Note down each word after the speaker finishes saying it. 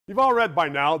You've all read by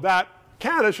now that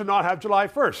Canada should not have July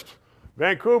 1st.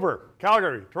 Vancouver,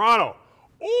 Calgary, Toronto.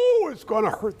 Oh, it's going to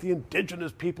hurt the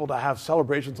Indigenous people to have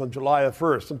celebrations on July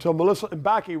 1st. Until Melissa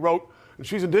Mbaki wrote, and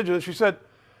she's Indigenous, she said,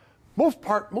 most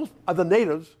of the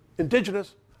natives,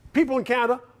 Indigenous people in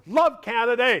Canada love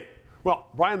Canada Day. Well,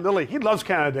 Brian Lilley, he loves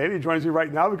Canada Day, and he joins me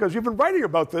right now because you've been writing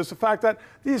about this, the fact that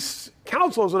these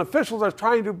councils and officials are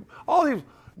trying to, all these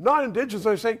non-Indigenous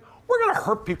are saying, we're going to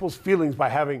hurt people's feelings by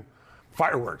having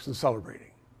fireworks and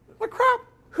celebrating. What crap?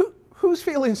 Whose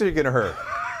feelings are you going to hurt?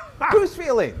 Whose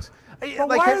feelings? But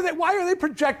why are they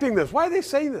projecting this? Why are they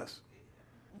saying this?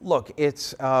 Look,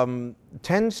 it's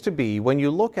tends to be when you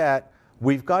look at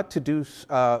we've got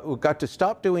to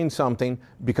stop doing something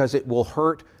because it will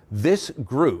hurt this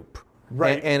group,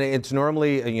 right? And it's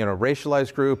normally a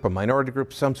racialized group, a minority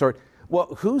group of some sort. Well,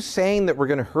 who's saying that we're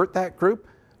going to hurt that group?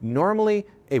 Normally,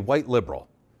 a white liberal.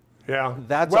 Yeah,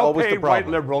 that's always the problem. White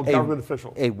liberal government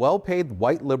official. A well-paid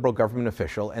white liberal government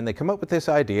official, and they come up with this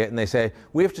idea, and they say,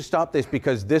 we have to stop this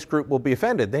because this group will be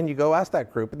offended. Then you go ask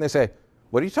that group, and they say,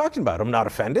 what are you talking about? I'm not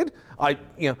offended. I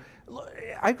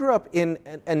grew up in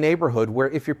a neighborhood where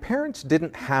if your parents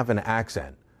didn't have an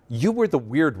accent, you were the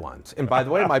weird ones. And by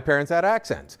the way, my parents had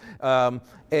accents.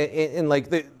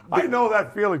 I know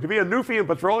that feeling. To be a Newfie in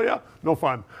Petrolia, no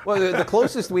fun. Well, the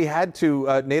closest we had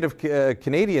to native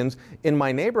Canadians in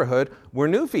my neighborhood were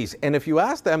Newfies. And if you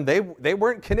asked them, they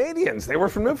weren't Canadians. They were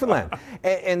from Newfoundland.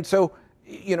 And so,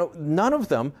 none of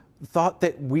them thought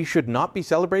that we should not be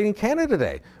celebrating Canada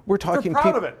Day. We're talking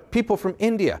people from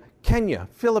India, Kenya,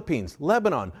 Philippines,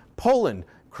 Lebanon, Poland,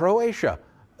 Croatia,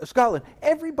 Scotland.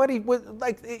 Everybody was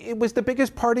it was the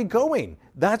biggest party going.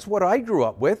 That's what I grew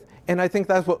up with, and I think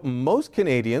that's what most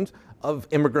Canadians of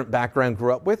immigrant background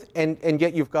grew up with. And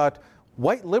yet you've got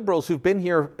white liberals who've been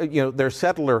here, their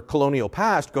settler colonial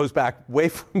past goes back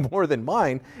way more than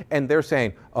mine, and they're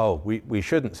saying, oh, we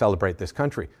shouldn't celebrate this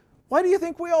country. Why do you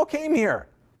think we all came here?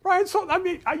 Right, so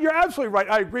you're absolutely right.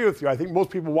 I agree with you. I think most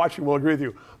people watching will agree with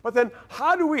you. But then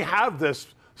how do we have this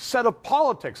set of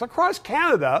politics across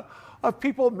Canada of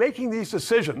people making these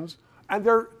decisions, and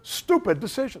they're stupid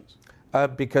decisions?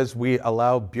 Because we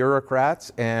allow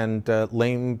bureaucrats and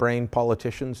lame-brained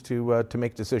politicians to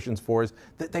make decisions for us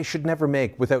that they should never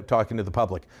make without talking to the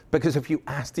public. Because if you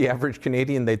ask the average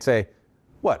Canadian, they'd say,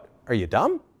 what, are you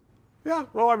dumb? Yeah,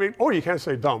 well, you can't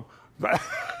say dumb. But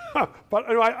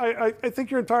I think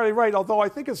you're entirely right, although I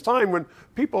think it's time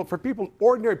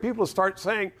ordinary people to start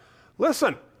saying,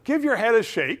 listen, give your head a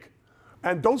shake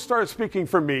and don't start speaking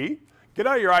for me. Get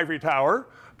out of your ivory tower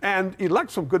and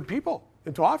elect some good people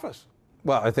into office.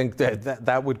 Well, I think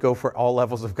that would go for all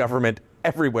levels of government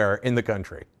everywhere in the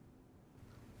country.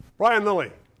 Brian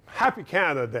Lilley, happy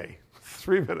Canada Day.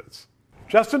 3 minutes.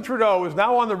 Justin Trudeau is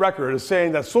now on the record as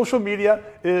saying that social media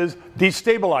is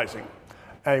destabilizing,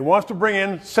 and he wants to bring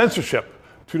in censorship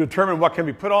to determine what can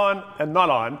be put on and not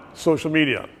on social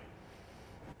media.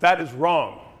 That is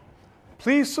wrong.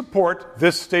 Please support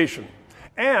this station.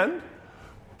 And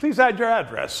please add your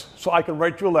address so I can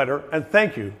write you a letter and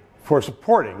thank you for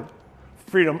supporting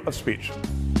freedom of speech.